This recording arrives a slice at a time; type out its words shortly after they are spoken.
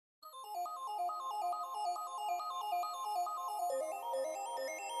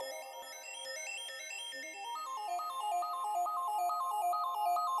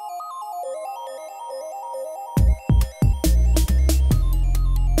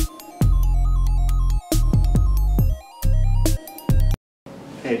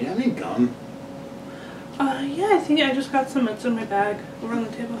think I just got some. It's in my bag over on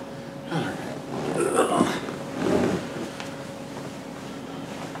the table. Alright.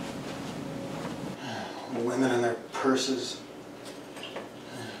 Women and their purses.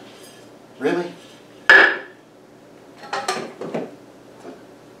 Really?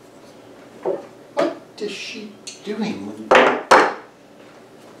 What is she doing? I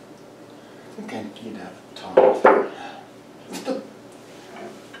think I need to have a talk with her.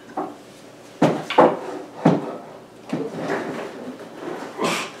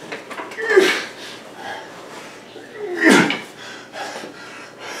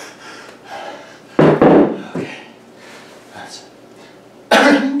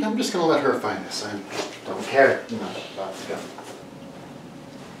 I'm just going to let her find this. I don't care about the gun.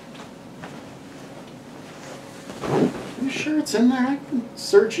 Are you sure it's in there? I've been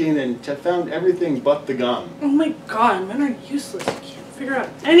searching and found everything but the gun. Oh my god, men are useless. You can't figure out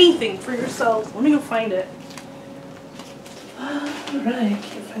anything for yourselves. Let me go find it. Alright,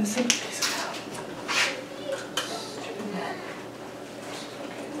 can't find a single piece of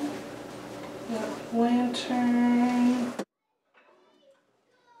gum. Lantern.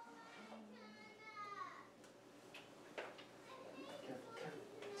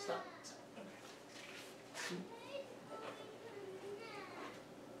 Stop.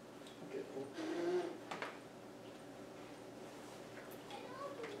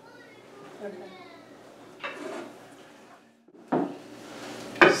 Okay.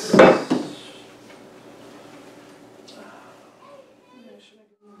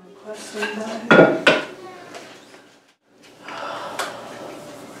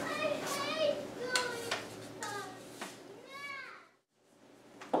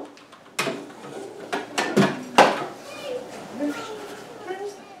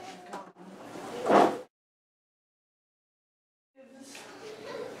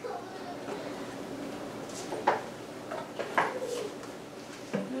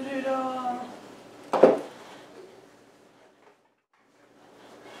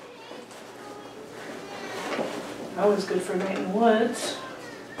 That was good for a night in the woods.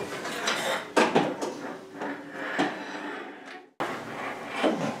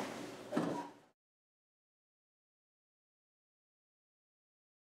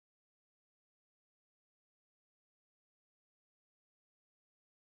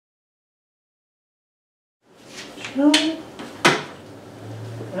 No, I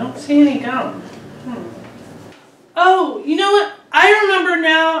don't see any gum. Oh, you know what? I remember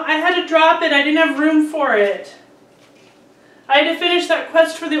now. I had to drop it. I didn't have room for it. I had to finish that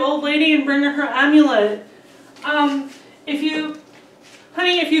quest for the old lady and bring her her amulet. If you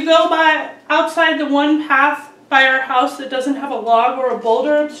go by outside the one path by our house that doesn't have a log or a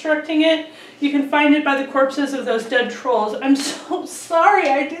boulder obstructing it, you can find it by the corpses of those dead trolls. I'm so sorry.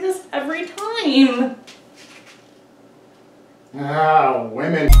 I do this every time. Ah,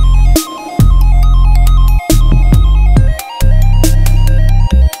 women.